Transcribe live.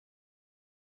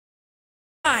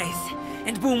eyes,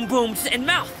 and boom booms and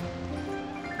mouth.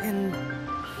 And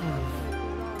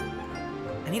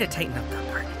I need to tighten up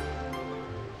that part.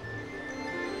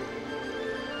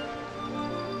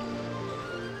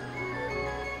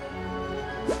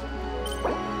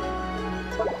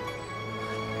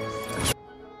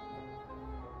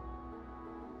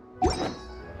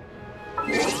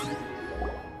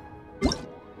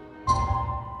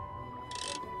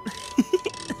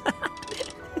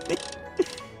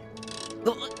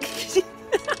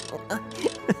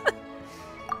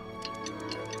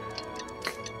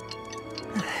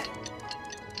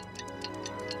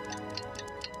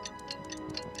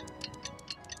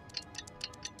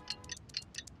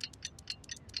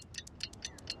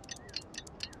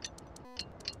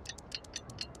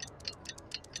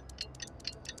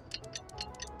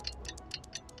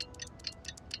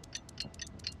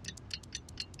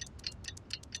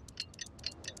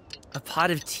 A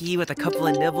pot of tea with a couple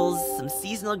of nibbles, some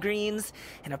seasonal greens,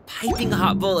 and a piping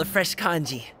hot bowl of fresh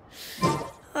congee.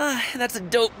 That's a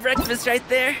dope breakfast right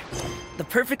there. The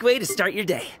perfect way to start your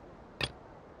day.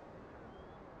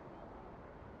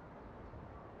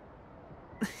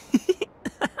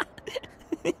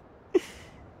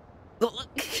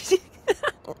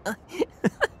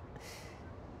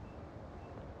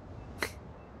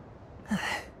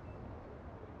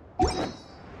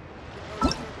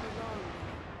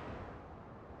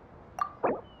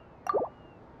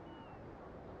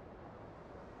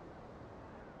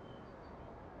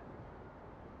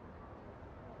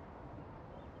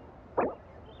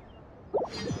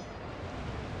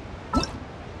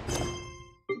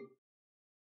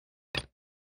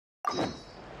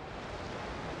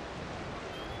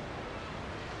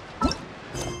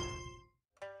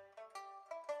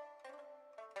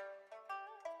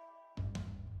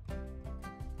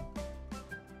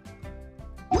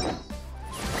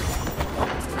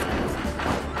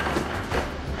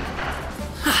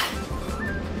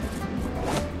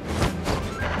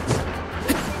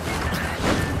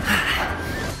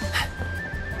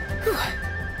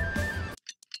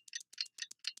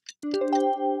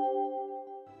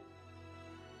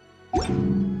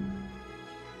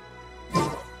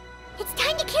 It's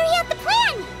time to carry out the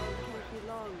plan!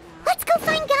 Let's go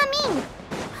find Gaming!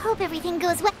 Hope everything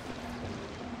goes well.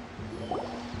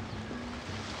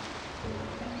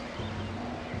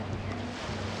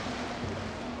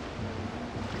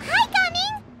 Hi,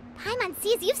 Gaming! Paimon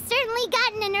sees you've certainly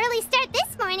gotten an early start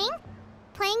this morning.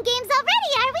 Playing games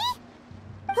already, are we?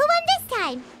 Who won this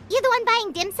time? You the one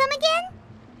buying dim sum again?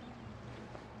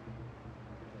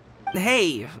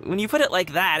 Hey, when you put it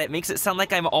like that, it makes it sound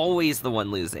like I'm always the one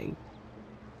losing.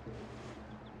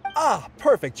 Ah,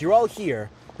 perfect, you're all here.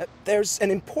 There's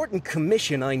an important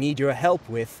commission I need your help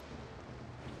with.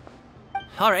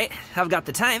 Alright, I've got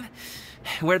the time.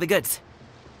 Where are the goods?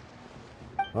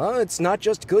 Well, it's not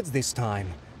just goods this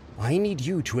time. I need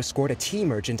you to escort a tea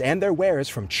merchant and their wares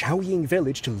from Chaoying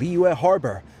Village to Liyue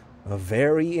Harbor. A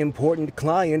very important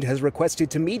client has requested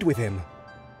to meet with him.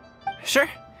 Sure.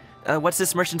 What's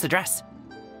this merchant's address?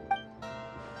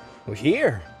 Well,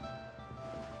 here.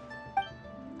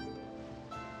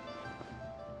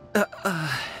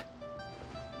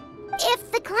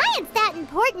 If the client's that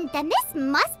important, then this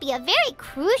must be a very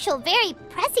crucial, very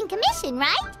pressing commission,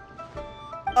 right?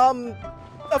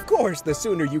 Of course, the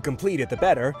sooner you complete it, the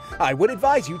better. I would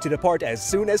advise you to depart as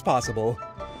soon as possible.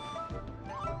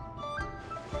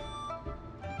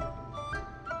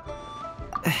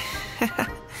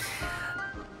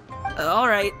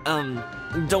 Alright,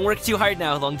 don't work too hard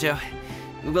now, Longjo.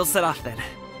 We'll set off then.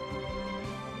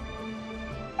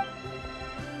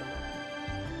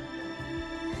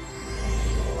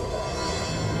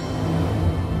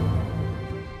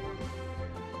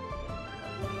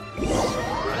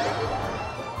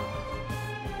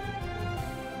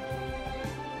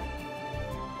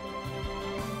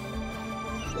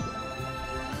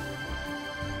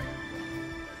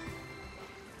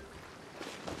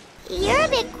 You're a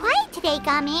bit quiet today,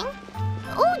 Gaming.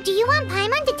 Oh, do you want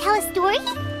Paimon to tell a story?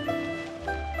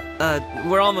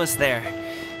 We're almost there.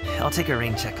 I'll take a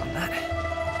rain check on that.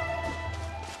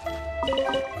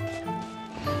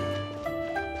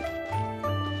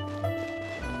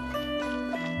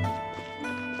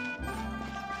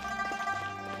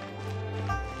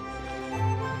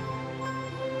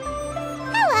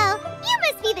 Hello, you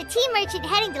must be the tea merchant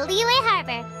heading to Liyue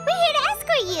Harbor. We're here to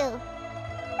escort you.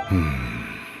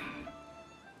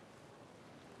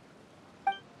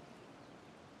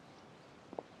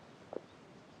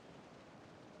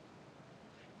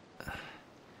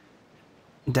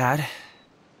 Dad?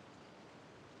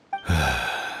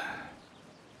 Oh,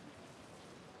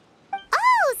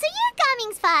 so you're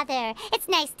Gaming's father. It's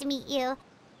nice to meet you.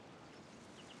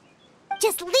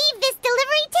 Just leave this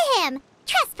delivery to him.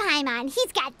 Trust Paimon,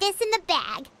 he's got this in the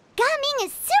bag. Gaming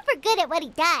is super good at what he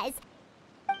does.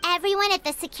 Everyone at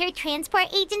the Secure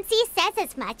Transport Agency says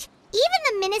as much. Even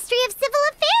the Ministry of Civil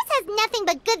Affairs has nothing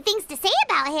but good things to say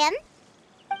about him.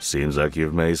 Seems like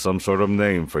you've made some sort of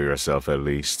name for yourself at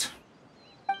least.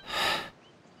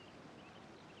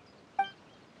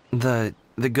 The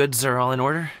goods are all in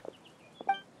order?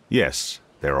 Yes,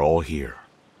 they're all here.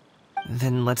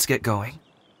 Then let's get going.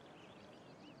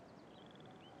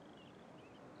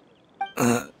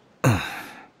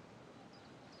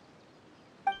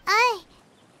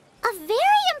 A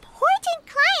very important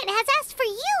client has asked for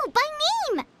you by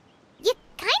name. You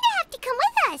kinda have to come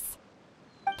with us.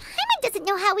 Paimon doesn't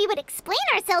know how we would explain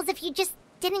ourselves if you just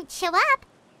didn't show up.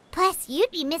 Plus,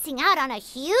 you'd be missing out on a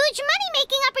huge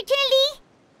money-making opportunity.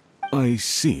 I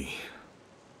see.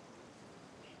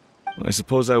 I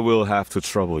suppose I will have to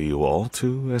trouble you all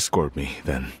to escort me,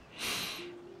 then.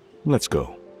 Let's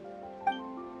go.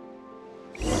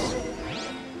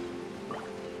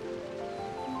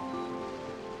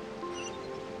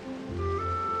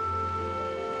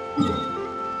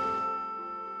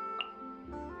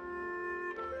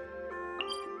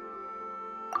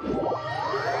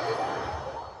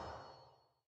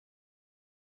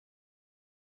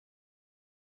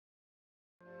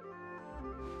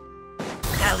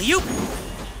 Alley-oop!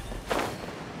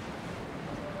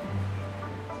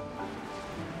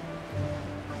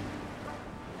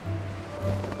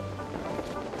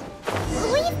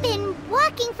 We've been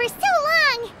walking for so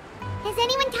long. Is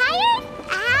anyone tired?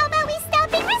 How about we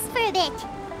stop and rest for a bit?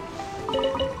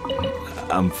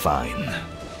 I'm fine.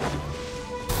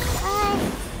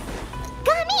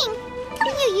 Gaming,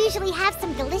 don't you usually have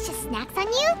some delicious snacks on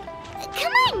you?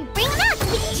 Come on, bring them out so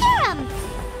we can share them.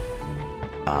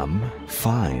 I'm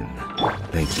fine.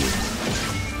 Thank you.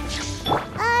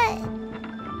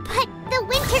 But the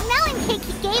winter melon cake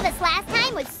you gave us last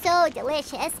time was so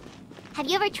delicious. Have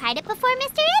you ever tried it before,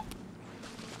 Mr. Ip?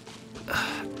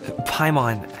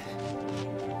 Paimon.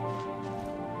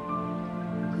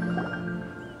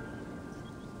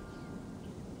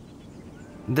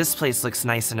 This place looks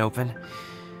nice and open.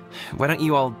 Why don't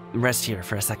you all rest here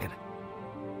for a second?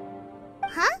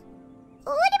 Huh?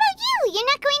 What about you? You're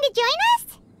not going to join us?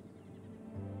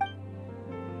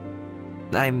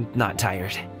 I'm not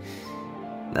tired.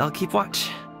 I'll keep watch.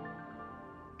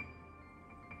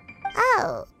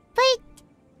 Oh, but...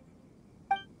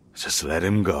 Just let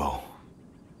him go.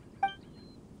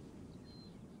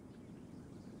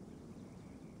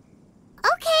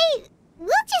 Okay, we'll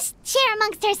just share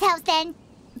amongst ourselves then.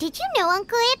 Did you know,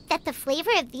 Uncle Ip, that the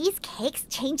flavor of these cakes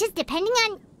changes depending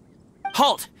on...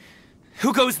 Halt!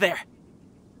 Who goes there?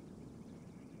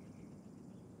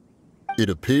 It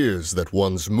appears that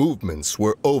one's movements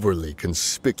were overly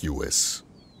conspicuous.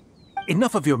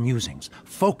 Enough of your musings.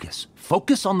 Focus.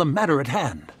 Focus on the matter at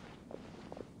hand.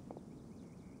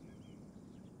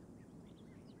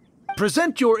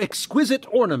 Present your exquisite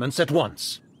ornaments at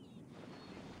once.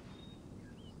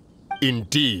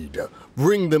 Indeed.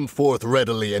 Bring them forth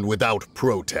readily and without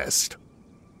protest.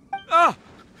 Ah!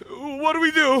 What do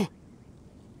we do?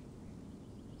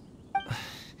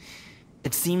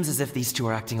 It seems as if these two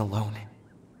are acting alone.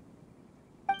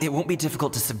 It won't be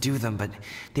difficult to subdue them, but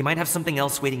they might have something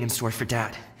else waiting in store for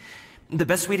Dad. The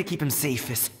best way to keep him safe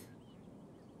is...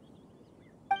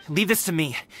 Leave this to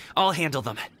me. I'll handle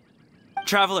them.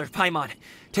 Traveler, Paimon,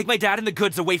 take my dad and the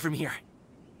goods away from here.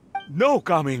 No,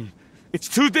 Gaming. It's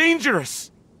too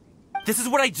dangerous. This is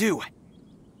what I do.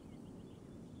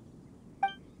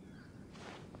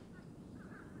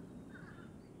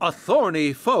 A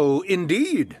thorny foe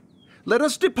indeed. Let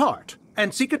us depart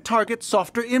and seek a target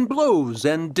softer in blows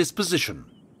and disposition.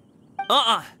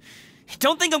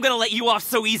 Don't think I'm gonna let you off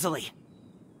so easily.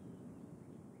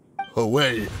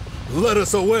 Away! Let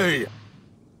us away!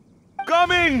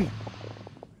 Gaming!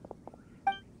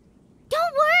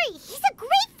 Don't worry, he's a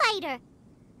great fighter.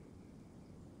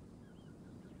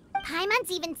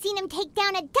 Paimon's even seen him take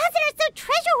down a dozen or so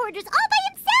treasure hoarders all by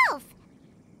himself.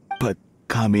 But,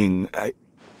 Gaming,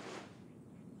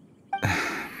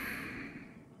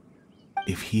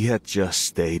 If he had just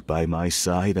stayed by my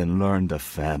side and learned the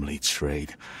family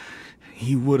trade,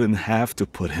 he wouldn't have to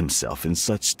put himself in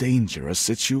such dangerous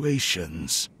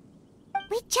situations.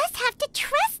 We just have to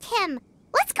trust him.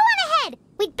 Let's go on ahead.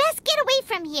 We'd best get away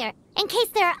from here, in case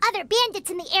there are other bandits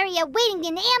in the area waiting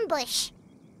in ambush.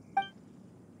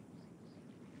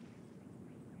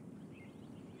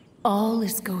 All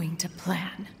is going to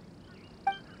plan.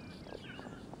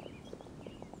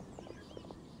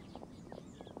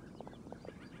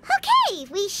 Okay,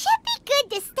 we should be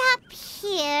good to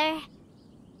here.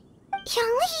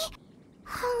 Zhongli?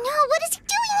 Oh no, what is he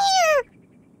doing here?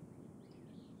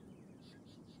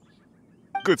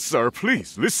 Good sir,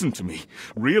 please, listen to me.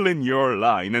 Reel in your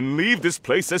line and leave this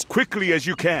place as quickly as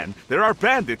you can. There are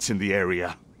bandits in the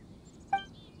area.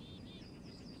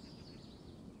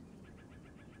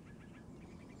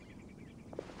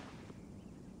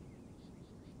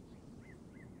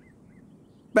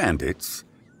 Bandits?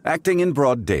 Acting in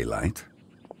broad daylight?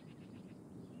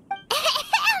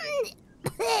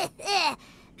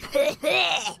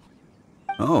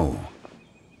 Oh.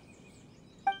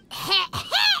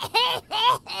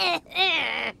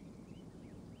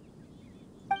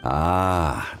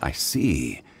 Ah, I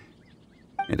see.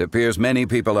 It appears many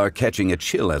people are catching a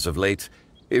chill as of late.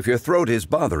 If your throat is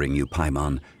bothering you,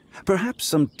 Paimon, perhaps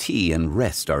some tea and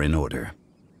rest are in order.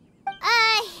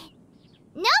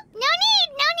 Nope, no need.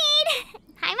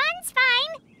 Paimon's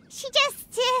fine. She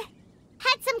just,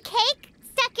 had some cake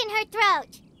stuck in her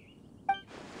throat.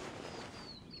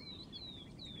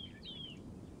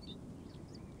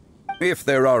 If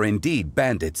there are indeed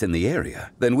bandits in the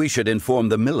area, then we should inform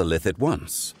the Millelith at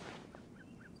once.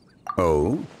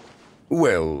 Oh?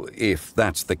 Well, if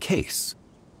that's the case.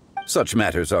 Such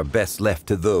matters are best left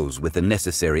to those with the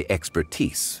necessary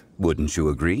expertise, wouldn't you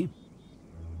agree?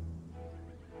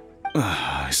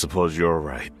 I suppose you're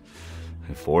right.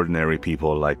 If ordinary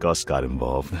people like us got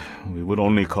involved, we would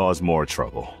only cause more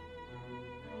trouble.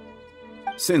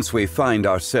 Since we find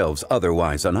ourselves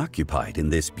otherwise unoccupied in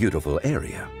this beautiful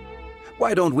area,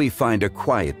 why don't we find a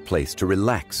quiet place to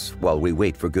relax while we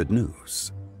wait for good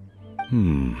news?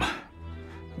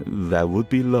 That would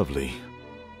be lovely.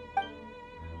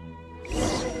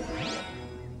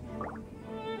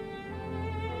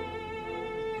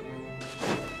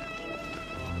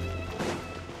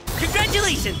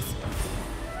 Congratulations!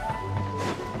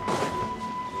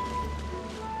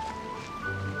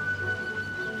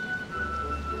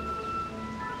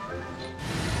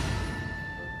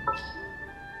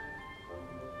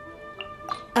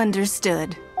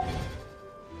 Understood.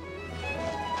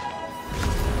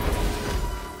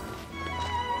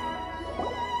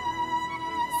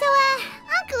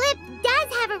 Uncle Ip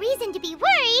does have a reason to be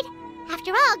worried.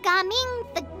 After all, Gaming,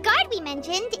 the guard we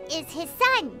mentioned, is his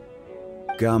son.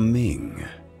 Gaming.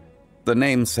 The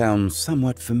name sounds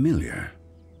somewhat familiar.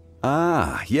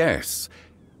 Ah, yes.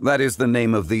 That is the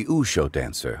name of the Wushu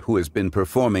dancer who has been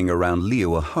performing around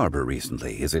Liyue Harbor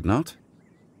recently, is it not?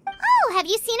 Oh, have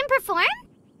you seen him perform?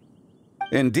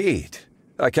 Indeed.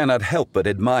 I cannot help but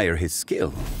admire his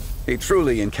skill. He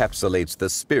truly encapsulates the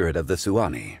spirit of the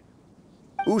Suani.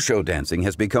 Wushu dancing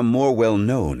has become more well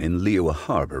known in Liyue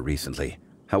Harbor recently.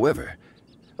 However,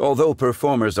 although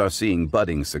performers are seeing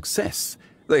budding success,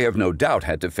 they have no doubt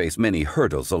had to face many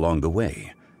hurdles along the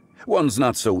way. One's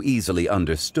not so easily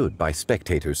understood by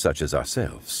spectators such as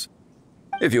ourselves.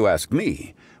 If you ask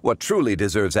me, what truly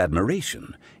deserves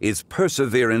admiration is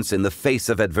perseverance in the face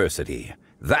of adversity.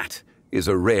 That is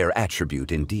a rare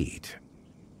attribute indeed.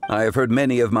 I have heard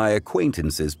many of my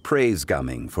acquaintances praise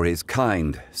Gaming for his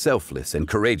kind, selfless, and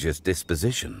courageous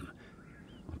disposition.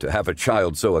 To have a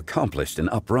child so accomplished and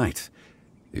upright,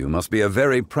 you must be a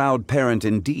very proud parent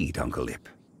indeed, Uncle Ip.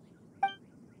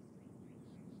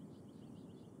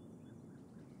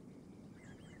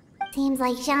 Seems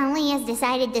like Zhongli has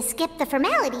decided to skip the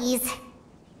formalities.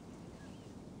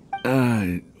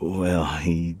 Well,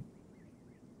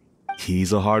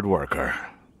 he's a hard worker.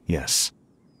 Yes.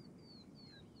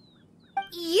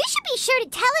 You should be sure to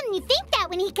tell him you think that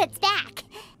when he gets back.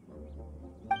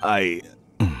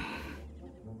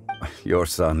 Your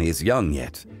son is young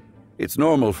yet. It's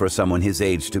normal for someone his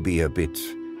age to be a bit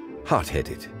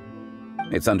hot-headed.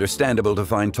 It's understandable to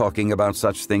find talking about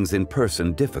such things in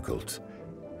person difficult.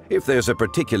 If there's a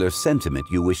particular sentiment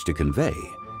you wish to convey,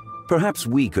 perhaps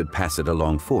we could pass it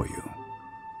along for you.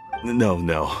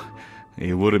 No.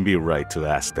 It wouldn't be right to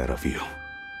ask that of you.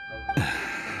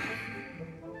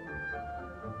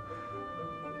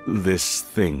 This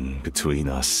thing between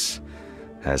us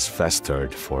has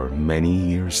festered for many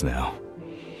years now.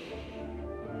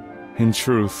 In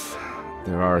truth,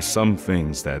 there are some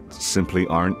things that simply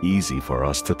aren't easy for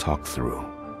us to talk through.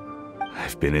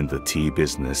 I've been in the tea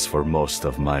business for most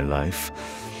of my life,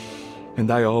 and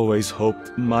I always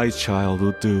hoped my child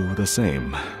would do the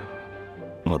same.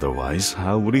 Otherwise,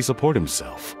 how would he support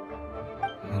himself?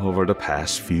 Over the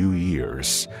past few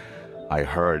years, I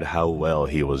heard how well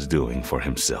he was doing for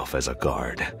himself as a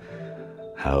guard.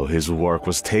 How his work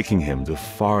was taking him to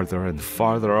farther and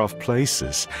farther off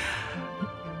places.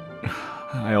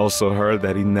 I also heard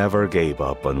that he never gave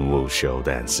up on Wushu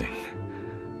dancing.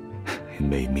 It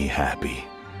made me happy.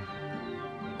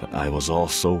 but I was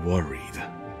also worried.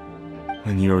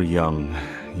 When you're young,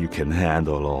 you can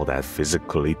handle all that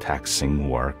physically taxing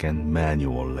work and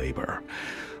manual labor.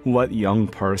 What young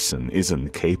person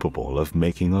isn't capable of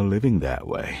making a living that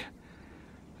way?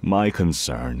 My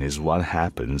concern is what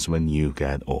happens when you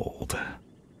get old.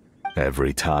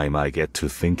 Every time I get to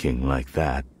thinking like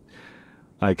that,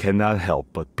 I cannot help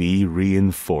but be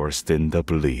reinforced in the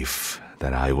belief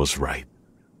that I was right.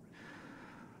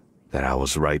 That I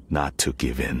was right not to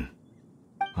give in.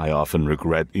 I often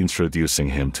regret introducing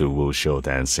him to wushu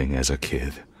dancing as a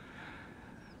kid.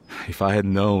 If I had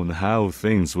known how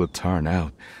things would turn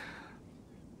out,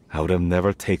 I would have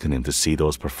never taken him to see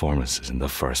those performances in the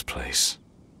first place.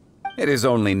 It is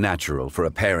only natural for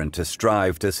a parent to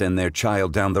strive to send their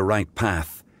child down the right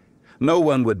path. No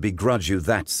one would begrudge you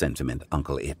that sentiment,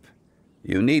 Uncle Ip.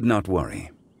 You need not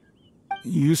worry.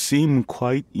 You seem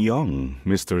quite young,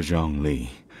 Mr. ZHONGLI.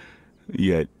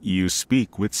 Yet you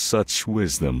speak with such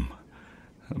wisdom.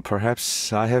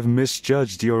 Perhaps I have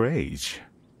misjudged your age.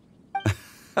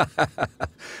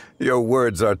 Your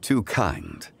words are too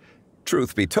kind.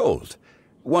 Truth be told,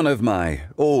 one of my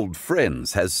old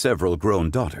friends has several grown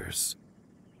daughters.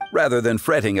 Rather than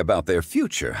fretting about their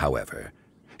future, however,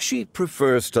 she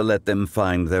prefers to let them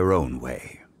find their own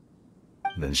way.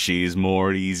 Then she's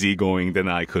more easygoing than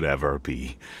I could ever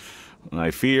be.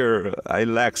 I fear I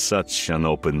lack such an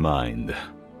open mind.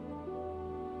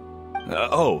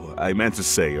 I meant to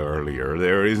say earlier,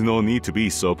 there is no need to be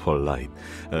so polite.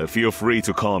 Feel free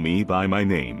to call me by my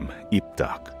name,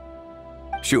 Ipdak.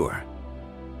 Sure.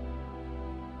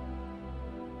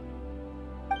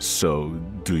 So,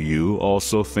 do you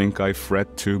also think I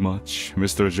fret too much,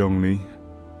 Mr. ZHONGLI?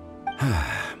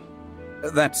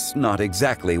 That's not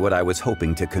exactly what I was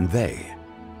hoping to convey.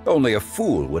 Only a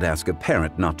fool would ask a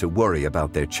parent not to worry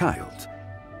about their child.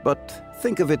 But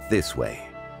think of it this way.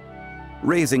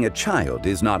 Raising a child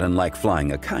is not unlike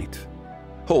flying a kite.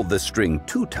 Hold the string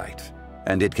too tight,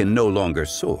 and it can no longer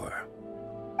soar.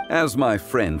 As my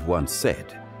friend once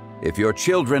said, if your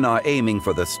children are aiming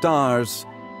for the stars,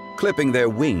 clipping their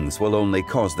wings will only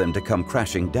cause them to come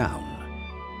crashing down.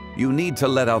 You need to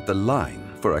let out the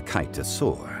line for a kite to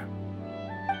soar.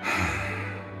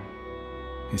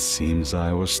 It seems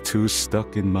I was too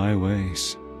stuck in my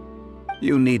ways.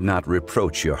 You need not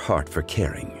reproach your heart for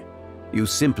caring. You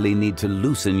simply need to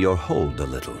loosen your hold a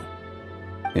little.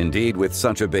 Indeed, with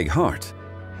such a big heart,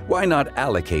 why not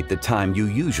allocate the time you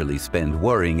usually spend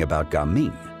worrying about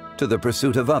Gaming to the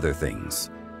pursuit of other things,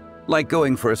 like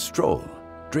going for a stroll,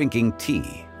 drinking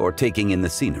tea, or taking in the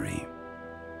scenery?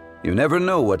 You never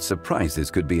know what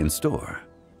surprises could be in store.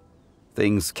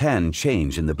 Things can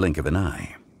change in the blink of an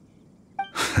eye.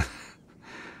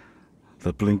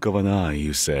 The blink of an eye,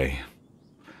 you say?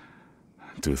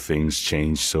 Do things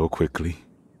change so quickly?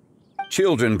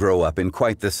 Children grow up in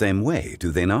quite the same way, do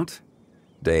they not?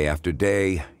 Day after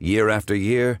day, year after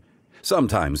year,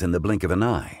 sometimes in the blink of an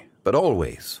eye, but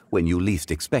always when you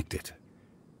least expect it.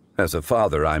 As a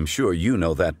father, I'm sure you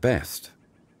know that best.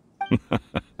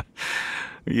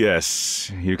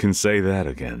 Yes, you can say that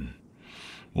again.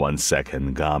 1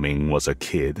 second Gaming was a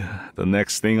kid, the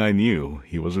next thing I knew,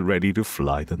 he was ready to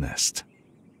fly the nest.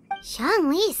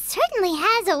 ZHONGLI certainly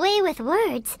has a way with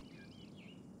words.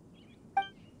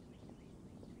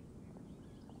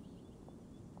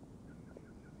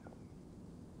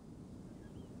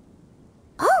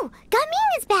 Oh, Gaming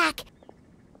is back!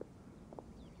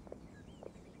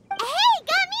 Hey,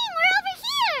 Gaming, we're over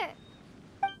here!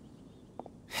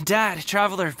 Dad,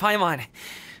 Traveler, Paimon.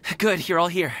 Good, you're all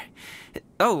here.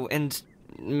 Oh, and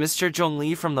Mr.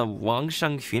 ZHONGLI from the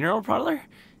Wangsheng Funeral Parlor?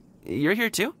 You're here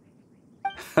too?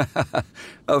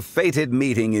 A fated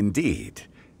meeting indeed.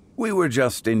 We were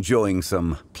just enjoying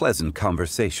some pleasant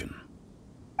conversation.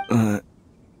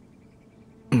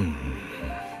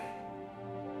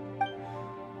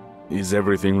 Is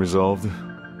everything resolved?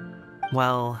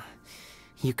 Well,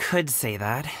 you could say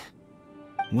that.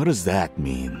 What does that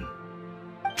mean?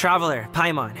 Traveler,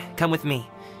 Paimon, come with me.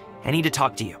 I need to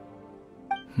talk to you.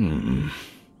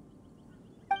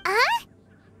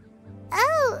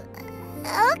 Oh,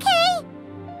 okay.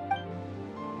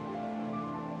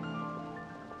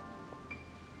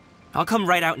 I'll come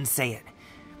right out and say it.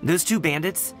 Those two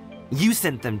bandits, you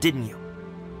sent them, didn't you?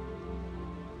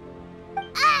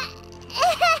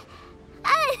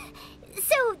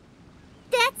 So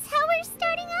that's how we're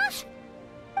starting off?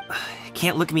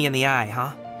 Can't look me in the eye,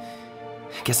 huh?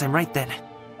 Guess I'm right then.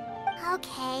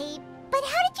 Okay, but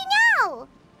how did you know?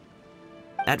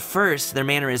 At first, their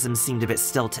mannerisms seemed a bit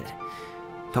stilted.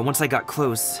 But once I got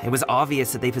close, it was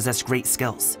obvious that they possessed great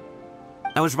skills.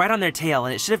 I was right on their tail,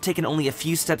 and it should have taken only a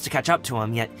few steps to catch up to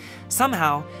them, yet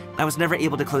somehow I was never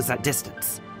able to close that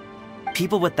distance.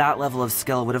 People with that level of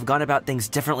skill would have gone about things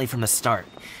differently from the start,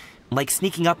 like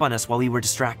sneaking up on us while we were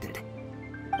distracted.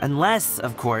 Unless,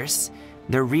 of course,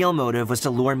 their real motive was to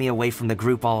lure me away from the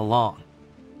group all along.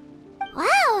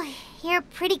 Wow, you're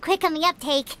pretty quick on the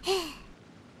uptake.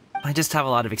 I just have a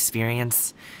lot of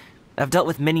experience. I've dealt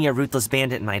with many a ruthless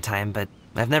bandit in my time, but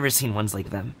I've never seen ones like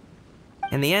them.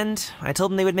 In the end, I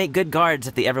told them they would make good guards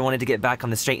if they ever wanted to get back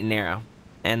on the straight and narrow,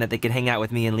 and that they could hang out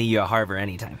with me in Liyue Harbor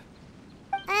anytime.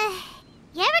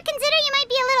 You ever consider you might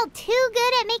be a little too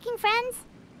good at making friends?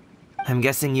 I'm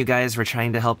guessing you guys were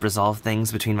trying to help resolve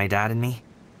things between my dad and me?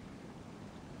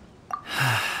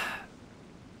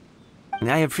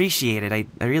 I appreciate it, I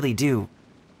really do.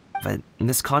 But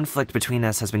this conflict between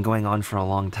us has been going on for a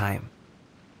long time.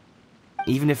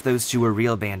 Even if those two were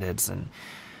real bandits, and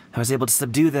I was able to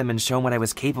subdue them and show them what I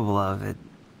was capable of, it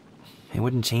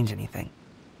wouldn't change anything.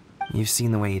 You've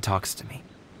seen the way he talks to me.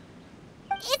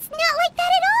 It's not like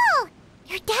that at all!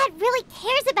 Your dad really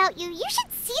cares about you. You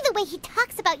should see the way he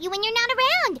talks about you when you're not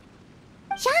around.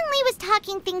 ZHONGLI was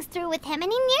talking things through with him,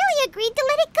 and he nearly agreed to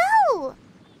let it go.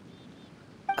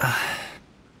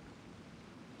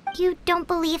 You don't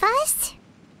believe us?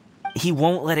 He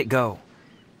won't let it go.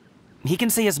 He can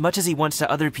say as much as he wants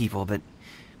to other people, but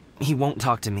he won't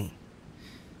talk to me.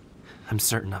 I'm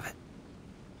certain of it.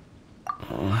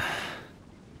 You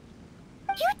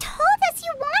told us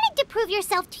you wanted to prove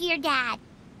yourself to your dad.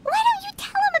 Why don't you tell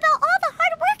him about all the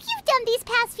hard work you've done these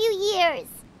past few years?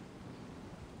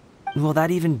 Will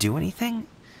that even do anything?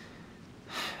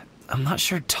 I'm not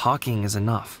sure talking is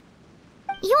enough.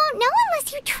 You won't know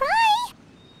unless you try.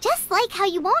 Just like how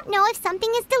you won't know if something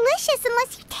is delicious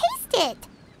unless you taste it.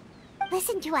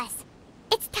 Listen to us.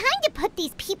 It's time to put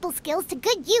these people skills to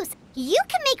good use. You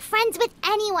can make friends with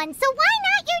anyone, so why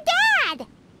not your dad?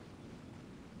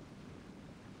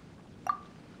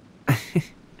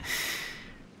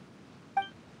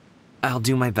 I'll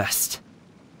do my best.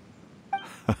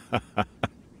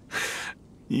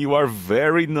 You are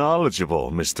very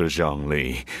knowledgeable, Mr.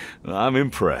 ZHONGLI. I'm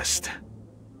impressed.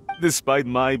 Despite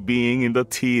my being in the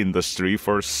tea industry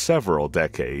for several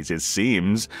decades, it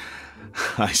seems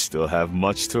I still have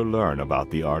much to learn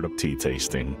about the art of tea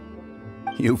tasting.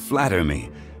 You flatter me.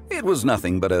 It was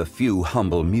nothing but a few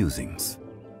humble musings.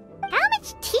 How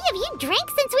much tea have you drank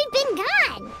since we've been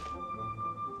gone?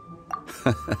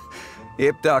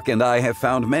 Ipdak and I have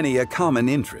found many a common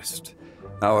interest.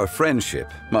 Our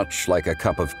friendship, much like a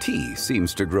cup of tea,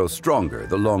 seems to grow stronger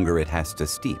the longer it has to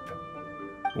steep.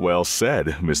 Well said,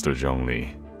 Mr.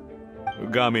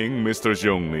 ZHONGLI. Gaming, Mr.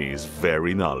 ZHONGLI is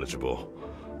very knowledgeable.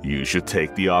 You should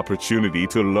take the opportunity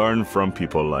to learn from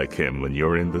people like him when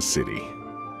you're in the city.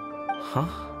 Huh?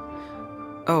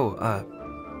 Oh,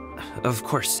 of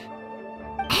course.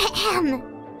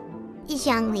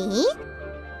 ZHONGLI?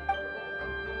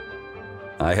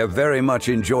 I have very much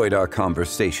enjoyed our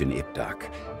conversation, Ipdak,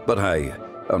 but I,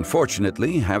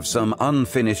 unfortunately, have some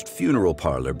unfinished funeral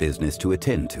parlor business to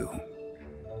attend to.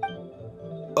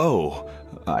 Oh,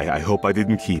 I hope I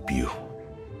didn't keep you.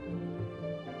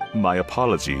 My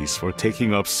apologies for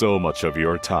taking up so much of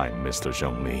your time, Mr.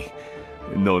 ZHONGLI.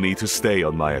 No need to stay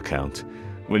on my account.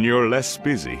 When you're less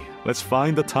busy, let's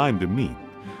find a time to meet.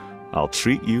 I'll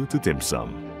treat you to dim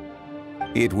sum.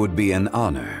 It would be an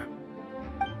honor.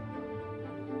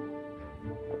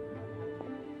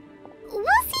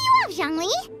 We'll see you off,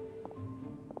 ZHONGLI.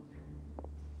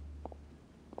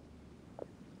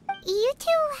 You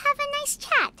two have a nice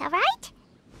chat, all right?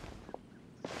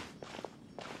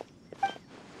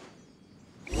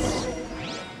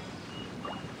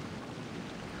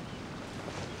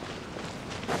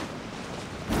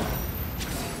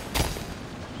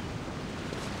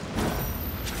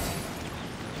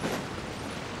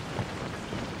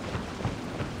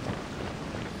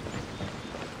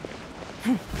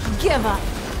 Give up.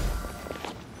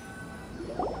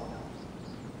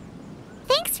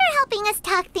 Thanks for helping us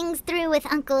talk things through with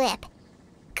Uncle Ip.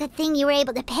 Good thing you were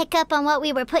able to pick up on what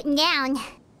we were putting down.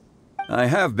 I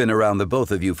have been around the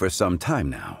both of you for some time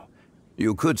now.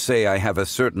 You could say I have a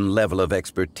certain level of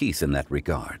expertise in that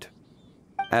regard.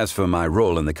 As for my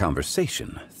role in the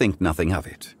conversation, think nothing of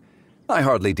it. I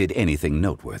hardly did anything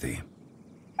noteworthy.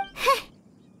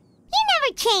 You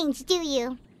never change, do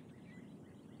you?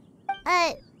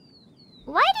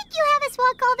 Why did you have us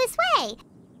walk all this way?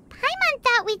 Paimon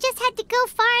thought we just had to go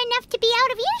far enough to be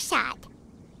out of earshot.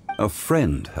 A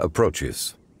friend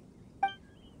approaches.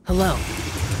 Hello.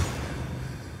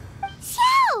 So,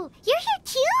 you're here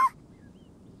too?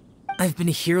 I've been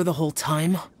here the whole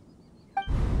time?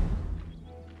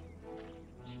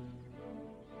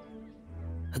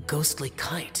 ghostly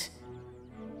kite.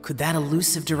 Could that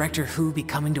elusive Director Hu be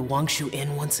coming to Wangshu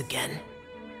Inn once again?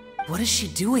 What is she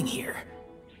doing here?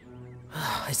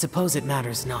 I suppose it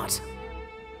matters not.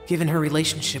 Given her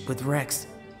relationship with Rex,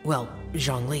 well,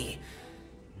 ZHONGLI,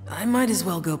 I might as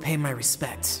well go pay my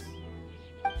respects.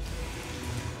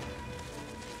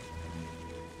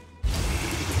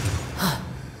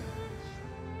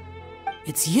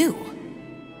 It's you!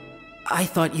 I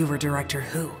thought you were Director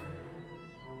Hu.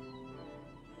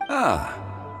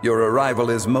 Ah, your arrival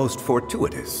is most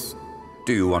fortuitous.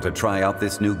 Do you want to try out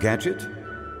this new gadget?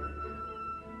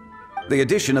 The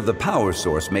addition of the power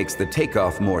source makes the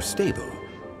takeoff more stable.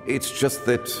 It's just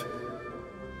that...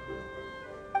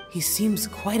 He seems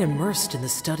quite immersed in the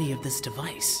study of this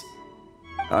device.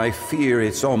 I fear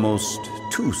it's almost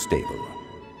too stable.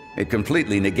 It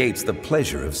completely negates the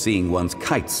pleasure of seeing one's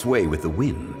kite sway with the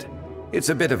wind. It's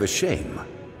a bit of a shame.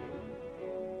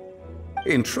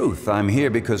 In truth, I'm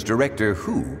here because Director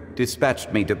Hu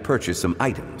dispatched me to purchase some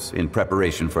items in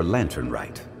preparation for Lantern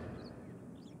Rite.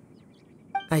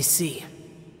 I see.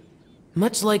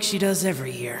 Much like she does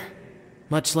every year.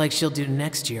 Much like she'll do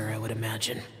next year, I would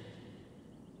imagine.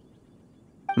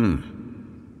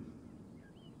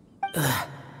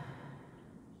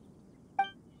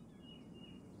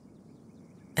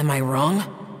 Am I wrong?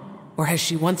 Or has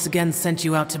she once again sent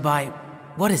you out to buy,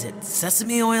 what is it,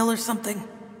 sesame oil or something?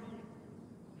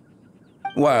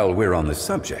 While we're on the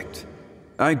subject,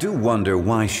 I do wonder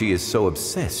why she is so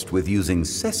obsessed with using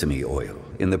sesame oil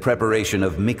in the preparation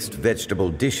of mixed vegetable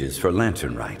dishes for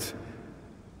Lantern Rite.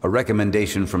 A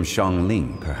recommendation from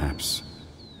Xiangling, perhaps.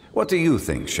 What do you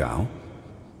think, Xiao?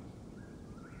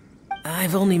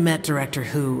 I've only met Director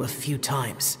Hu a few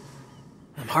times.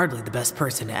 I'm hardly the best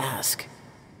person to ask.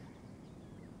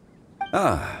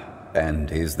 Ah, and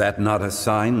is that not a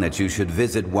sign that you should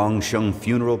visit Wangsheng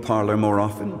Funeral Parlor more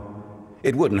often?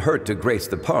 It wouldn't hurt to grace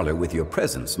the parlor with your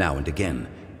presence now and again,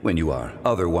 when you are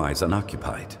otherwise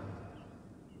unoccupied.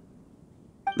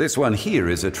 This one here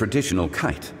is a traditional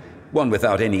kite, one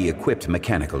without any equipped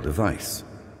mechanical device.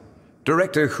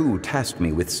 Director Hu tasked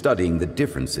me with studying the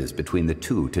differences between the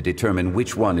two to determine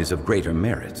which one is of greater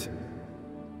merit.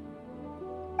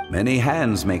 Many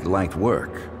hands make light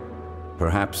work.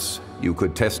 Perhaps you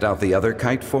could test out the other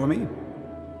kite for me?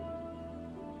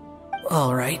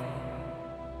 All right.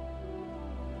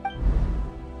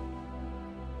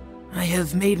 I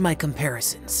have made my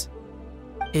comparisons.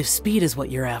 If speed is what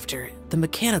you're after, the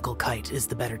mechanical kite is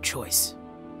the better choice.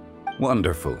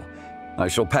 Wonderful. I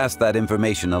shall pass that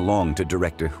information along to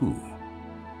Director Hu.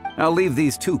 I'll leave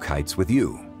these two kites with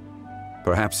you.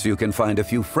 Perhaps you can find a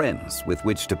few friends with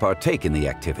which to partake in the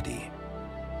activity.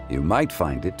 You might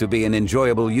find it to be an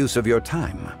enjoyable use of your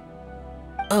time.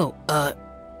 Oh,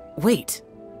 wait.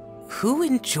 Who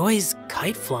enjoys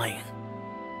kite flying?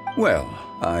 Well,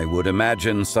 I would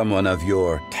imagine someone of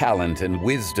your talent and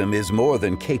wisdom is more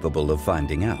than capable of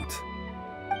finding out.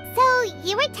 So,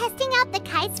 you were testing out the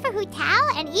kites for Hu Tao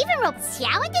and even roped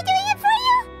Xiao into doing it for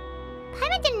you?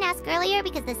 Paimon didn't ask earlier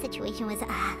because the situation was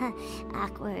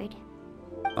awkward.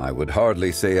 I would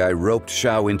hardly say I roped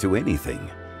Xiao into anything.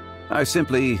 I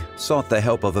simply sought the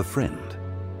help of a friend.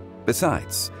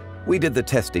 Besides, we did the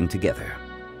testing together.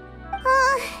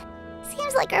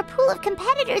 Seems like our pool of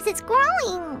competitors is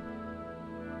growing.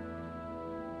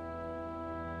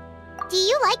 Do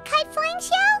you like kite flying,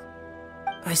 Xiao?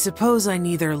 I suppose I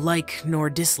neither like nor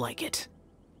dislike it.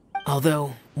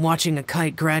 Although, watching a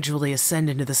kite gradually ascend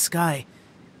into the sky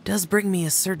does bring me a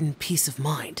certain peace of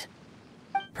mind.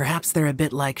 Perhaps they're a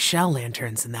bit like Xiao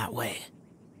lanterns in that way.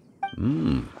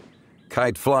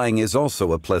 Kite flying is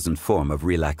also a pleasant form of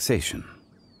relaxation.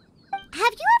 Have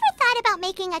you ever thought about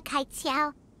making a kite,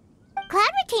 Xiao? Cloud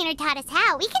Retainer taught us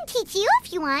how. We can teach you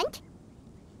if you want.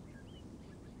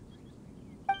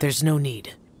 There's no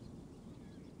need.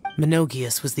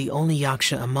 Menogias was the only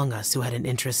yaksha among us who had an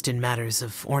interest in matters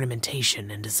of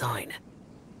ornamentation and design.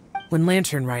 When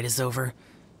Lantern Rite is over,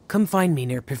 come find me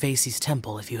near Pervasi's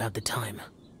temple if you have the time.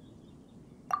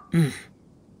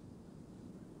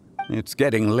 It's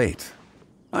getting late.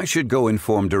 I should go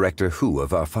inform Director Hu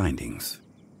of our findings.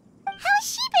 How's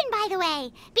she been, by the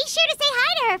way? Be sure to say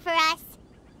hi to her for us.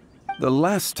 The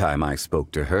last time I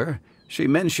spoke to her, she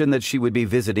mentioned that she would be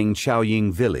visiting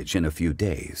Chaoying Village in a few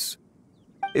days.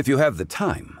 If you have the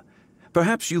time,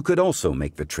 perhaps you could also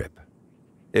make the trip.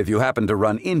 If you happen to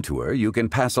run into her, you can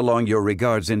pass along your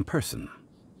regards in person.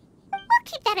 We'll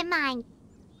keep that in mind.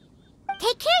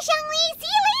 Take care, ZHONGLI. See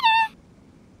you later.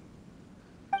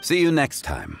 See you next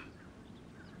time.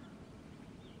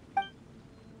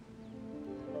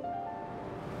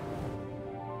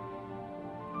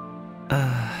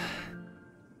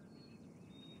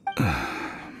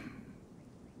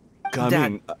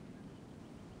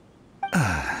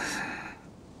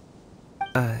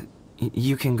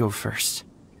 You can go first.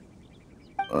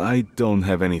 I don't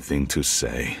have anything to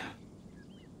say.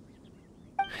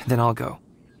 Then I'll go.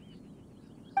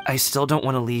 I still don't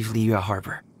want to leave Liyue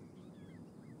Harbor.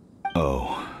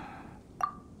 Oh.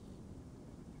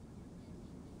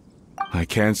 I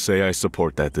can't say I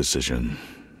support that decision,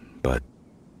 but...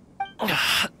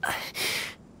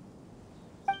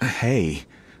 Hey,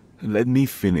 let me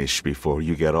finish before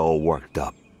you get all worked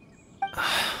up.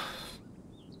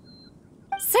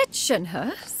 Sit,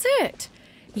 Shenhe, sit.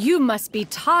 You must be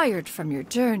tired from your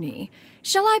journey.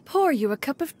 Shall I pour you a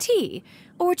cup of tea,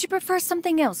 or would you prefer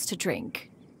something else to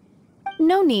drink?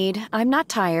 No need. I'm not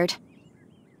tired.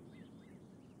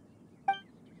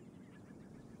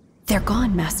 They're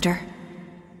gone, Master.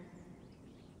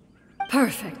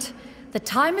 Perfect. The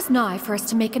time is nigh for us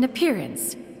to make an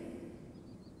appearance.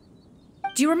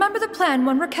 Do you remember the plan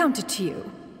when recounted to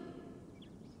you?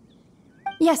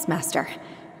 Yes, Master.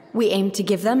 We aim to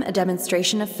give them a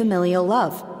demonstration of familial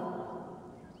love.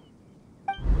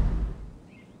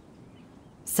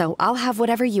 So I'll have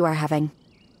whatever you are having.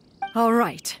 All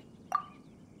right.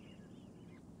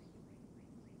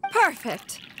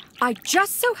 Perfect. I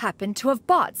just so happen to have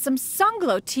bought some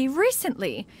Zhongli tea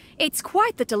recently. It's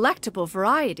quite the delectable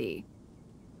variety.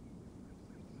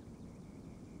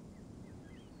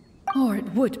 Or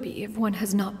it would be if one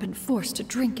has not been forced to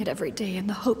drink it every day in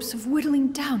the hopes of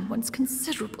whittling down one's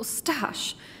considerable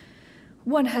stash.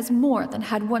 One has more than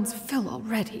had one's fill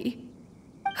already.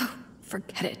 Oh,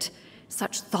 forget it.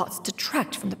 Such thoughts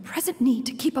detract from the present need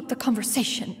to keep up the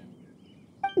conversation.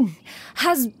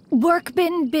 Has work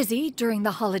been busy during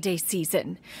the holiday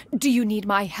season? Do you need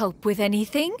my help with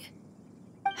anything?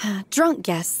 Drunk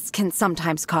guests can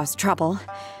sometimes cause trouble,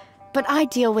 but I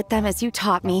deal with them as you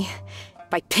taught me,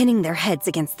 by pinning their heads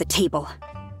against the table.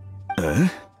 Are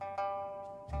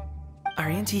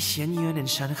Auntie Xianyun and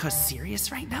Shenhe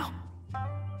serious right now?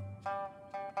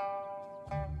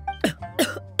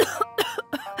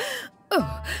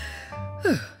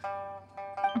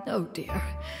 Oh dear.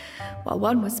 While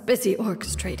one was busy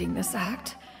orchestrating this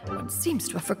act, one seems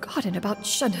to have forgotten about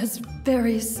Shenhe's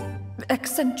various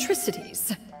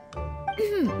eccentricities.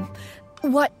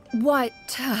 What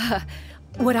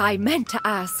I meant to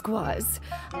ask was,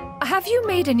 have you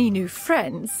made any new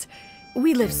friends?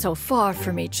 We live so far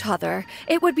from each other.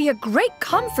 It would be a great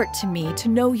comfort to me to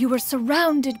know you were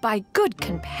surrounded by good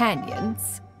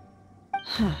companions.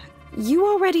 You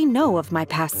already know of my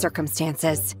past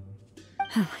circumstances.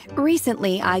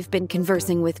 Recently, I've been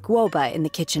conversing with Guoba in the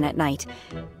kitchen at night.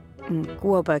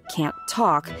 Guoba can't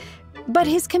talk, but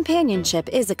his companionship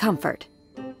is a comfort.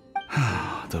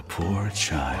 The poor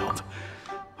child.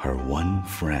 Her one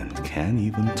friend can't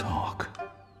even talk.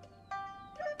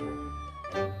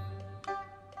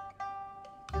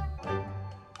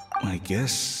 I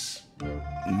guess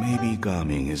maybe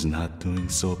Gaming is not doing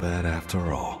so bad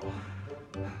after all.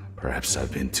 Perhaps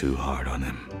I've been too hard on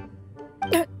him.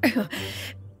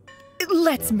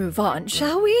 Let's move on,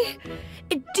 shall we?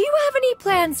 Do you have any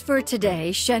plans for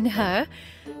today, Shenhe?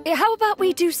 How about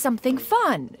we do something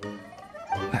fun?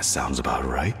 That sounds about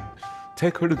right.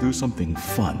 Take her to do something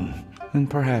fun, and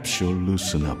perhaps she'll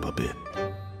loosen up a bit.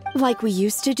 Like we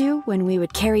used to do when we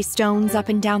would carry stones up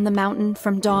and down the mountain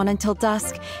from dawn until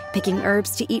dusk, picking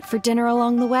herbs to eat for dinner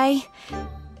along the way?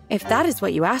 If that is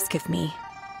what you ask of me,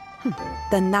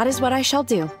 then that is what I shall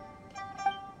do.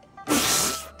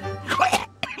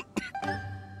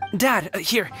 Dad,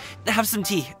 here, have some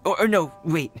tea. Or no,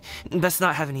 wait, best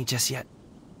not have any just yet.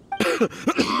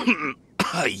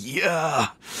 Yeah.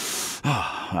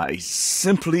 I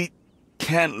simply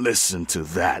can't listen to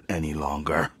that any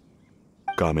longer.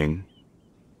 Gaming,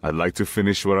 I'd like to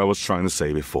finish what I was trying to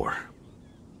say before.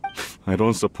 I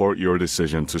don't support your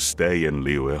decision to stay in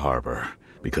Liyue Harbor,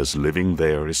 because living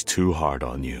there is too hard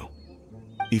on you.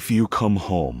 If you come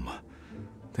home,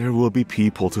 there will be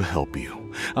people to help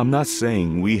you. I'm not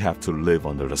saying we have to live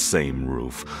under the same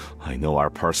roof. I know our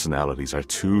personalities are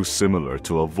too similar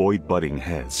to avoid butting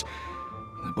heads.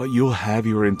 But you'll have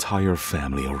your entire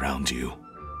family around you.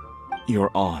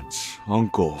 Your aunts,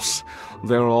 uncles,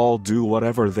 they'll all do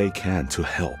whatever they can to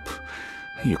help.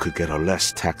 You could get a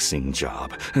less taxing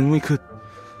job, and we could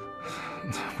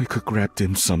grab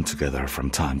dim sum together from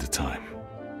time to time.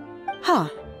 Huh.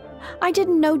 I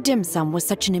didn't know dim sum was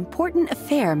such an important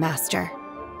affair, Master.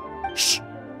 Shh.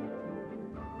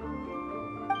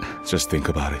 Just think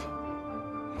about it,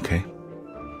 okay?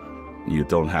 You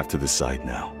don't have to decide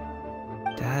now.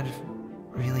 Dad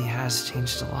really has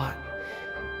changed a lot.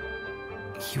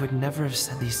 He would never have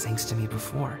said these things to me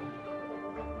before.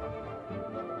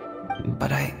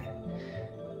 But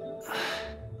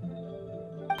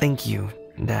Thank you,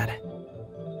 Dad.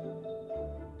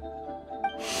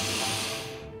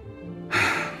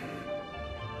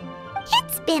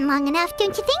 long enough,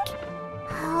 don't you think?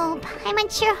 Oh, Paimon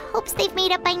sure hopes they've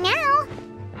made up by now.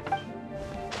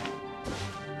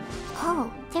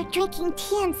 Oh, they're drinking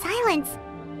tea in silence.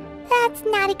 That's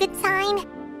not a good sign.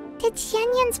 Did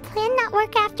Xianyun's plan not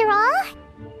work after all?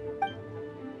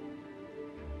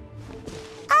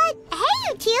 Hey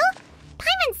you two!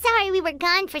 Paimon's sorry we were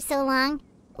gone for so long.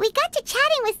 We got to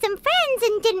chatting with some friends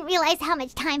and didn't realize how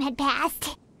much time had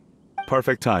passed.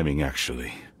 Perfect timing,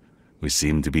 actually. We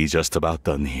seem to be just about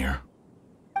done here.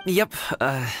 Yep,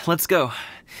 let's go.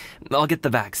 I'll get the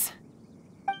bags.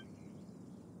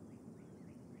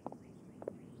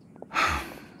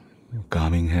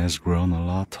 Gaming has grown a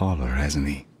lot taller, hasn't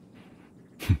he?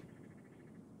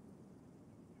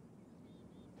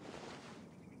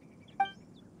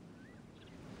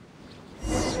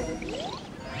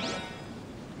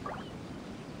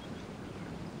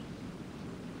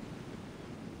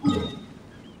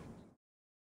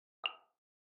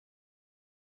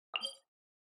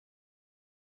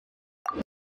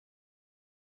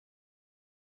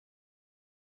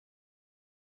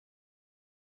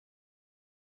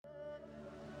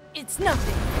 It's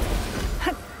nothing.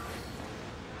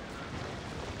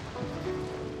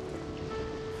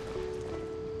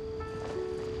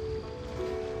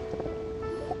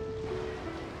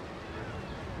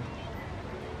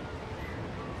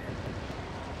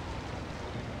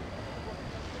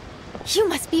 You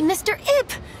must be Mr.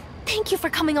 Ip! Thank you for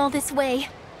coming all this way.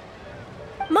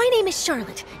 My name is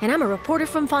Charlotte, and I'm a reporter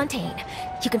from Fontaine.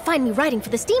 You can find me writing for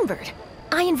the Steambird.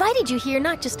 I invited you here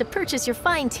not just to purchase your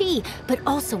fine tea, but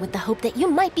also with the hope that you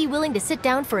might be willing to sit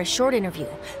down for a short interview.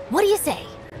 What do you say?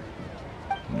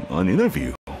 An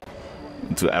interview?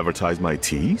 To advertise my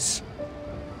teas?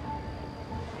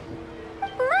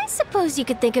 I suppose you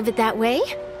could think of it that way.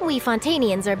 We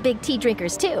Fontainians are big tea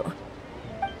drinkers too.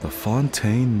 The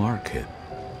Fontaine Market.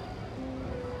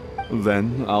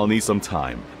 Then I'll need some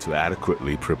time to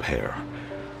adequately prepare.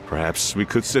 Perhaps we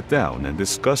could sit down and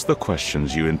discuss the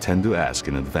questions you intend to ask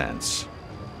in advance.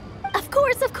 Of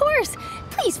course, of course!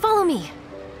 Please follow me.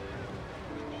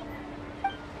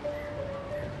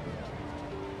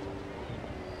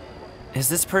 Is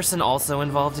this person also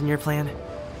involved in your plan?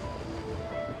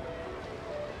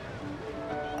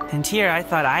 And here I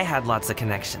thought I had lots of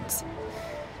connections.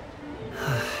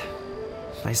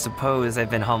 I suppose I've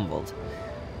been humbled.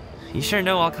 You sure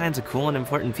know all kinds of cool and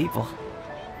important people.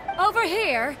 Over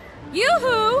here!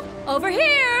 Yoo-hoo! Over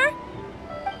here!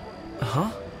 Huh?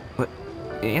 What?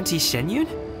 Auntie Shenyun?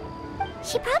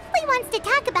 She probably wants to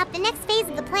talk about the next phase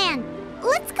of the plan.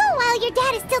 Let's go while your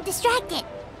dad is still distracted.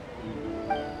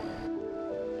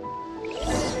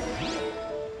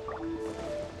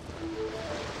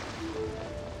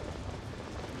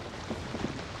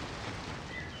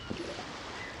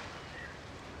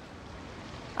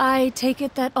 I take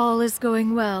it that all is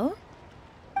going well?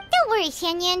 Don't worry,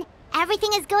 Shenyun.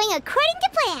 Everything is going according to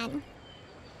plan.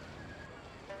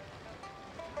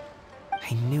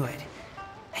 I knew it.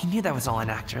 I knew that was all an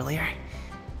act earlier.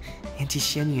 Auntie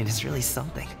Shenyun is really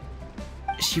something.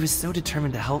 She was so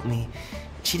determined to help me.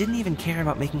 She didn't even care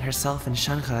about making herself and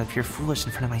Shanka appear foolish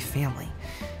in front of my family.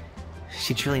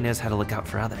 She truly knows how to look out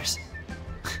for others.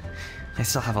 I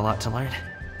still have a lot to learn.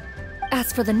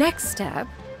 As for the next step...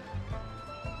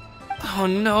 Oh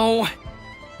no!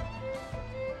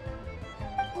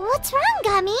 What's wrong,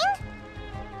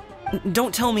 Gamin?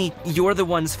 Don't tell me you're the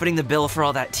ones footing the bill for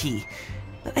all that tea.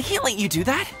 I can't let you do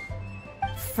that.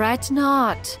 Fret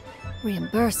not.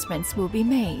 Reimbursements will be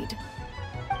made.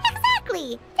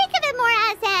 Exactly! Think of it more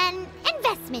as an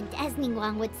investment, as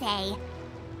Ningguang would say.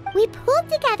 We pulled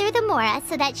together the Mora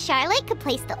so that Charlotte could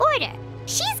place the order.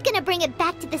 She's gonna bring it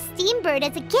back to the Steambird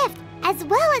as a gift, as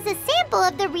well as a sample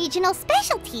of the regional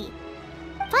specialty.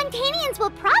 Fontainians will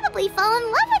probably fall in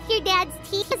love with your dad's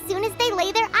tea as soon as they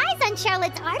lay their eyes on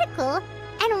Charlotte's article.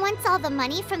 And once all the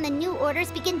money from the new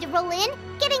orders begin to roll in,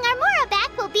 getting our Mora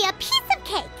back will be a piece of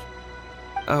cake.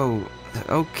 Oh,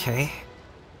 okay.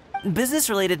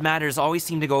 Business-related matters always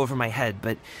seem to go over my head,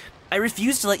 but I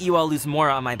refuse to let you all lose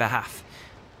Mora on my behalf.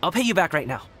 I'll pay you back right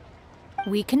now.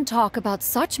 We can talk about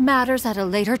such matters at a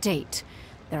later date.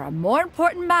 There are more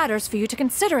important matters for you to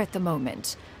consider at the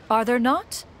moment, are there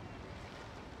not?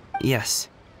 Yes.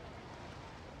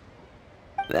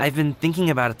 I've been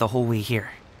thinking about it the whole way here.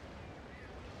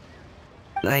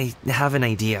 I have an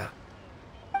idea,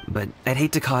 but I'd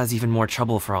hate to cause even more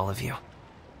trouble for all of you.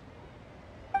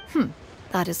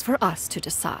 That is for us to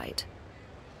decide.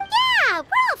 Yeah,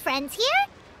 we're all friends here.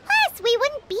 Plus, we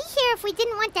wouldn't be here if we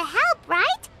didn't want to help,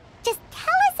 right? Just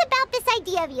tell us about this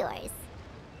idea of yours.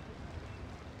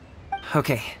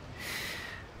 Okay.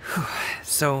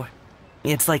 So,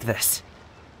 it's like this.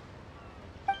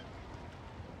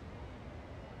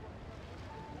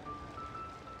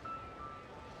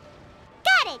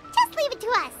 got it. Just leave it to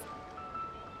us.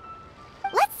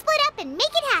 Let's split up and make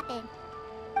it happen.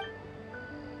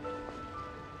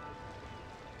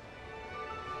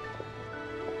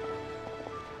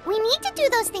 We need to do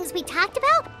those things we talked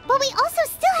about, but we also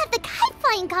still have the kite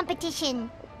flying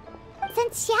competition.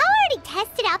 Since Xiao already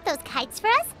tested out those kites for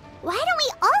us, why don't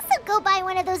we also go buy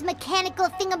one of those mechanical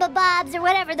thingamabobs or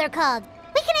whatever they're called?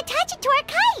 We can attach it to our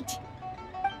kite!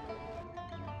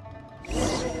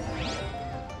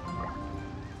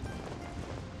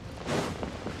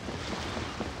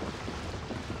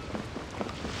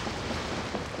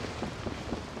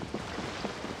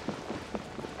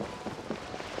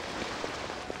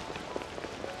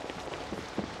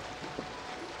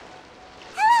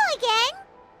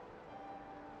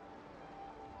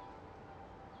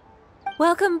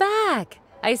 Welcome back!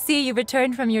 I see you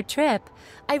returned from your trip.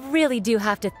 I really do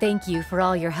have to thank you for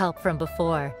all your help from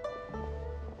before.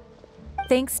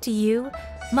 Thanks to you,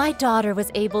 my daughter was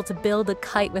able to build a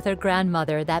kite with her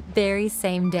grandmother that very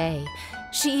same day.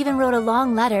 She even wrote a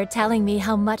long letter telling me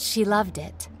how much she loved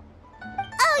it.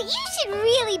 Oh, you should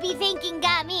really be thanking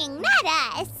Gaming,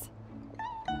 not us!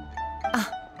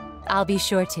 I'll be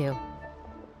sure to.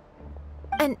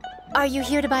 And are you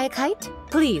here to buy a kite?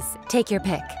 Please, take your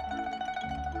pick.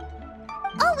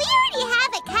 Oh, we already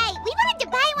have a kite. We wanted to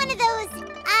buy one of those,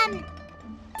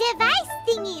 device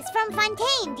thingies from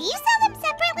Fontaine. Do you sell them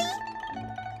separately?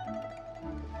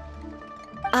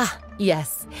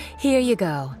 Yes. Here you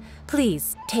go.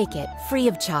 Please, take it, free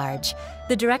of charge.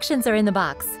 The directions are in the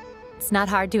box. It's not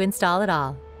hard to install at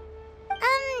all.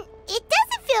 It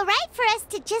doesn't feel right for us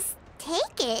to just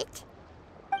take it.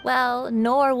 Well,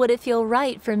 nor would it feel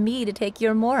right for me to take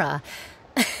your Mora.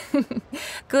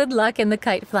 Good luck in the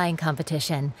kite flying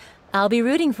competition. I'll be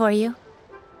rooting for you.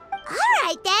 All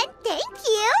right then, thank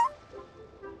you.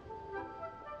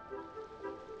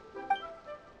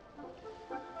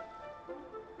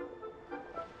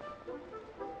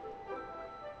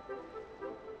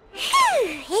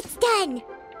 Phew, it's done.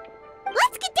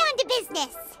 Let's get down to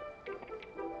business.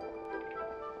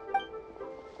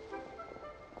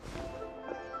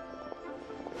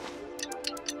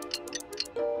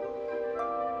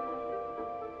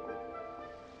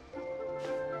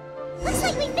 Looks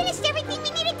like we finished everything we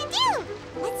needed to do!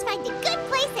 Let's find a good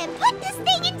place and put this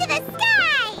thing into the sky!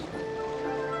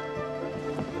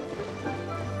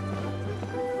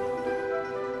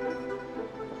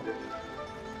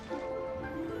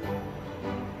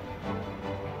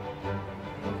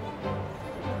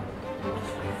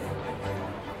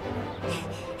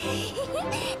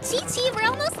 Chi-Chi, we're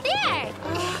almost there!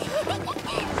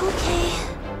 Okay.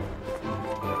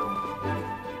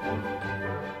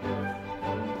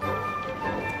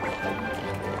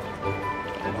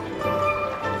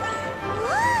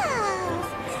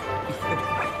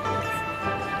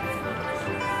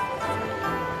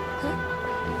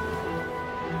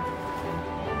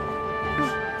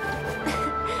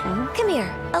 Come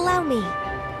here, allow me.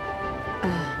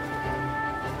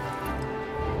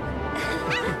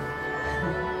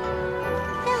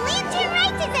 The Lantern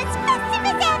Rite is as festive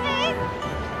as ever!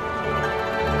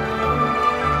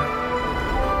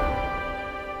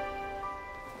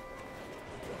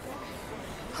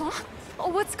 Huh?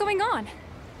 What's going on?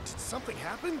 Did something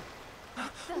happen?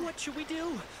 What should we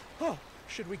do? Oh,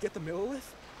 should we get the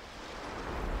Millilith?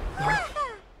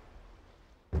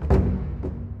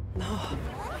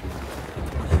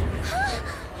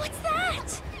 What's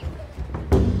that?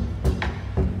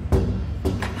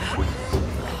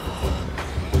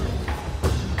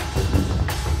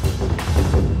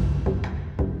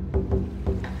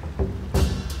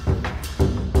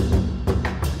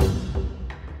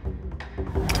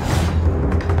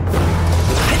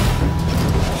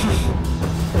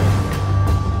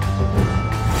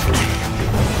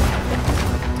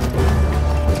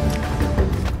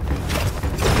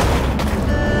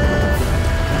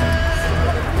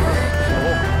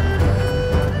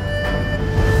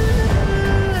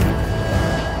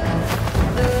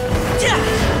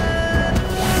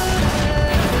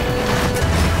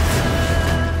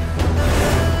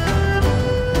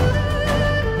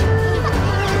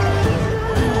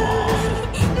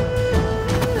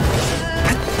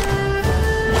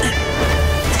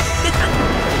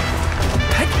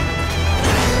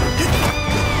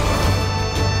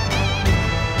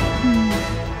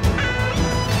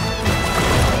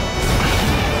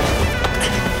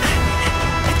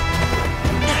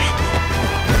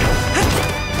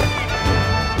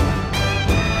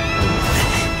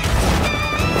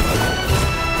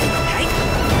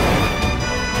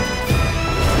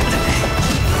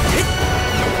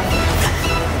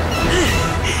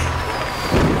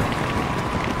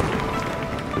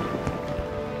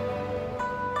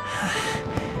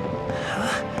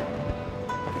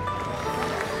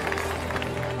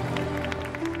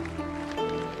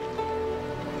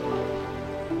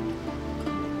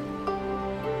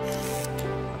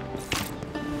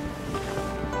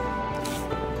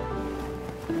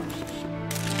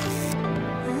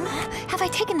 Have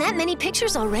I taken that many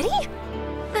pictures already?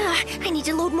 I need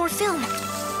to load more film.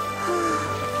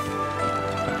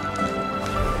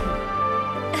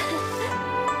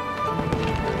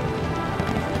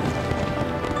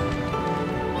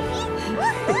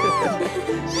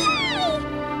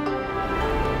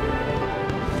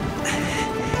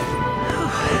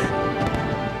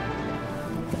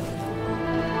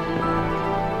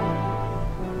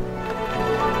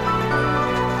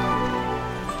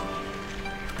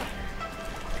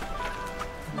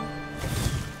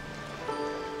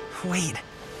 Wait,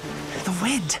 the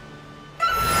wind.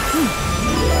 Oh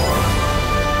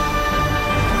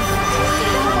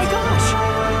my gosh!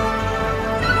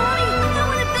 Mommy, I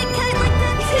want a big kite like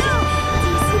that too! Do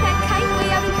you see that kite way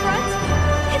out in front?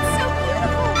 It's so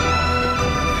beautiful!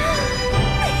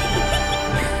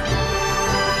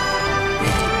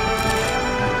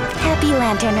 Happy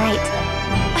Lantern Rite.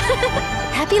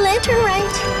 Happy Lantern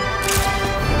Rite.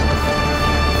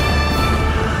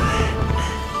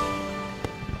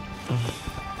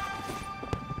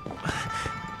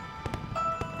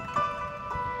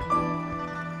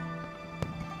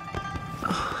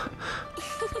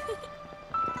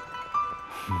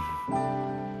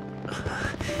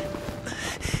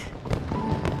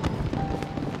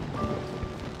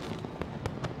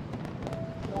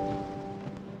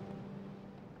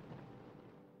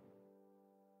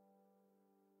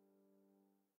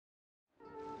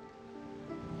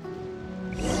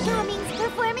 Gaming's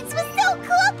performance was so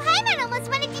cool, Paimon almost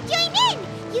wanted to join in!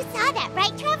 You saw that,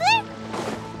 right, Traveler?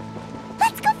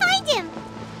 Let's go find him!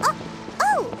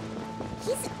 Oh!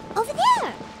 He's over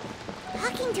there!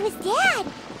 Talking to his dad!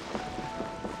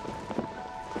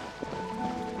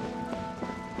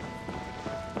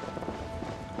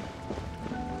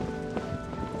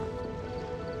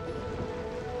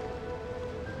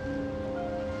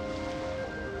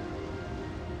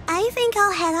 I think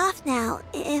I'll head off now,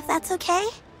 if that's okay?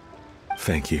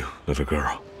 Thank you, little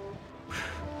girl.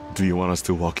 Do you want us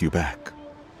to walk you back?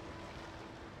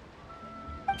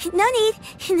 No need,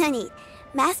 no need.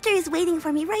 Master is waiting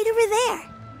for me right over there.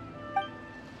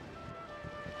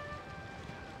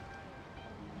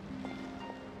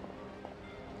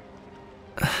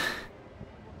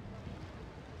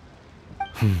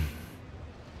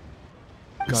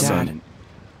 Dad.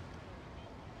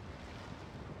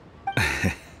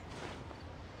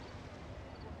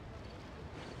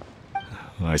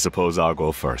 I suppose I'll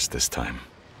go first this time.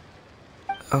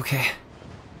 Okay.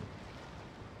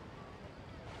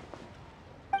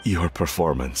 Your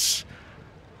performance.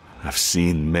 I've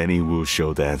seen many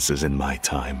wushou dances in my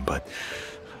time, but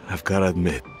I've gotta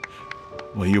admit,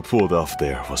 what you pulled off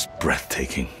there was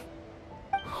breathtaking.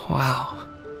 Wow.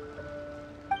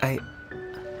 I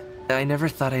never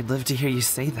thought I'd live to hear you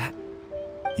say that.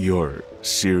 You're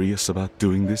serious about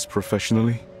doing this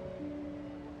professionally?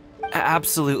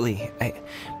 Absolutely.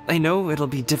 I know it'll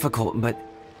be difficult, but...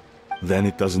 Then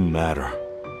it doesn't matter.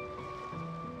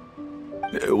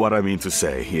 What I mean to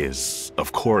say is,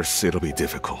 of course it'll be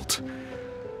difficult.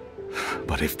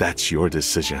 But if that's your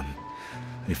decision,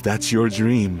 if that's your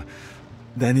dream,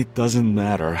 then it doesn't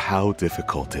matter how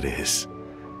difficult it is.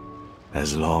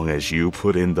 As long as you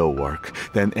put in the work,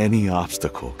 then any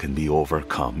obstacle can be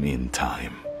overcome in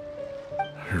time.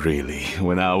 Really,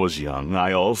 when I was young,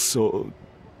 I also...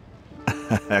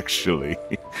 Actually,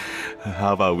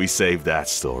 how about we save that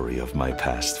story of my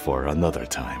past for another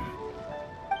time?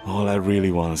 All I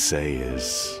really want to say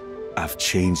is, I've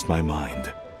changed my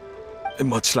mind. And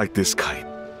much like this kite,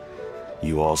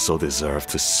 you also deserve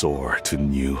to soar to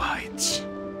new heights.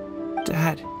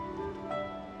 Dad.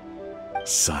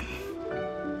 Son.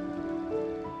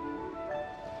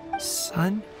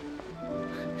 Son?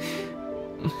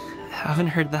 Haven't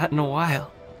heard that in a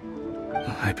while.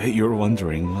 I bet you're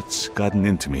wondering what's gotten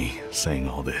into me saying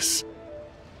all this.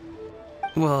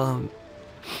 Well,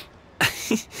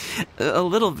 a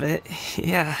little bit,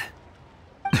 yeah.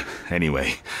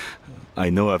 Anyway, I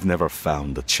know I've never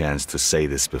found the chance to say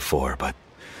this before, but...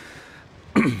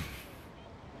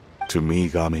 to me,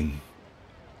 Gaming,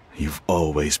 you've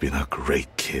always been a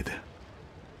great kid.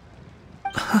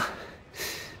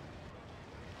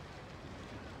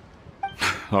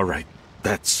 Alright,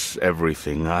 that's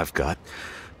everything I've got.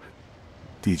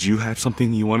 Did you have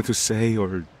something you wanted to say,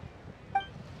 or...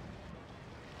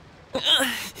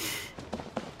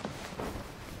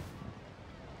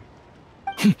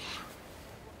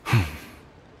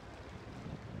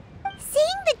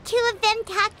 Seeing the two of them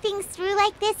talk things through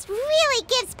like this really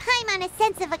gives Paimon a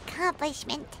sense of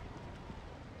accomplishment.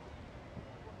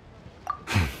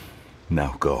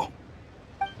 Now go.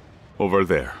 Over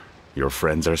there. Your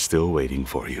friends are still waiting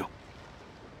for you.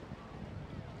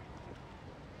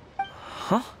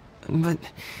 But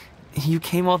you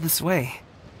came all this way.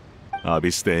 I'll be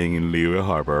staying in Liyue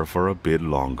Harbor for a bit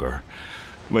longer.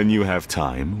 When you have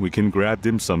time, we can grab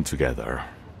dim sum together.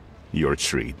 Your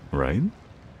treat, right?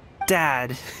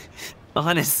 Dad,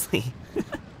 honestly.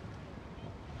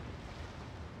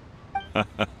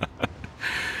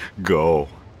 Go.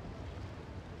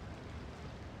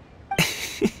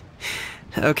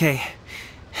 Okay,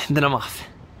 then I'm off.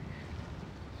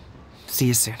 See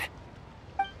you soon.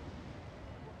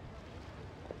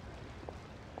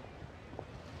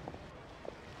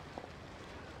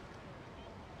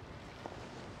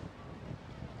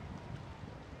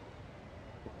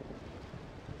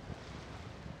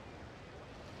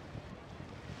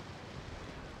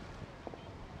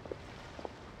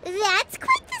 That's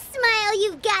quite the smile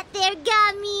you've got there,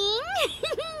 Gaming.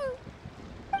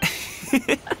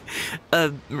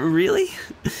 Really?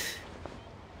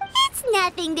 It's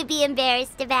nothing to be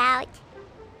embarrassed about.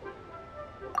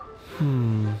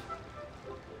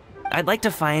 I'd like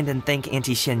to find and thank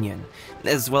Auntie Xinyun,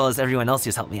 as well as everyone else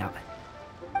who's helped me out.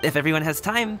 If everyone has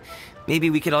time, maybe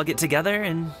we could all get together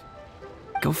and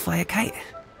go fly a kite.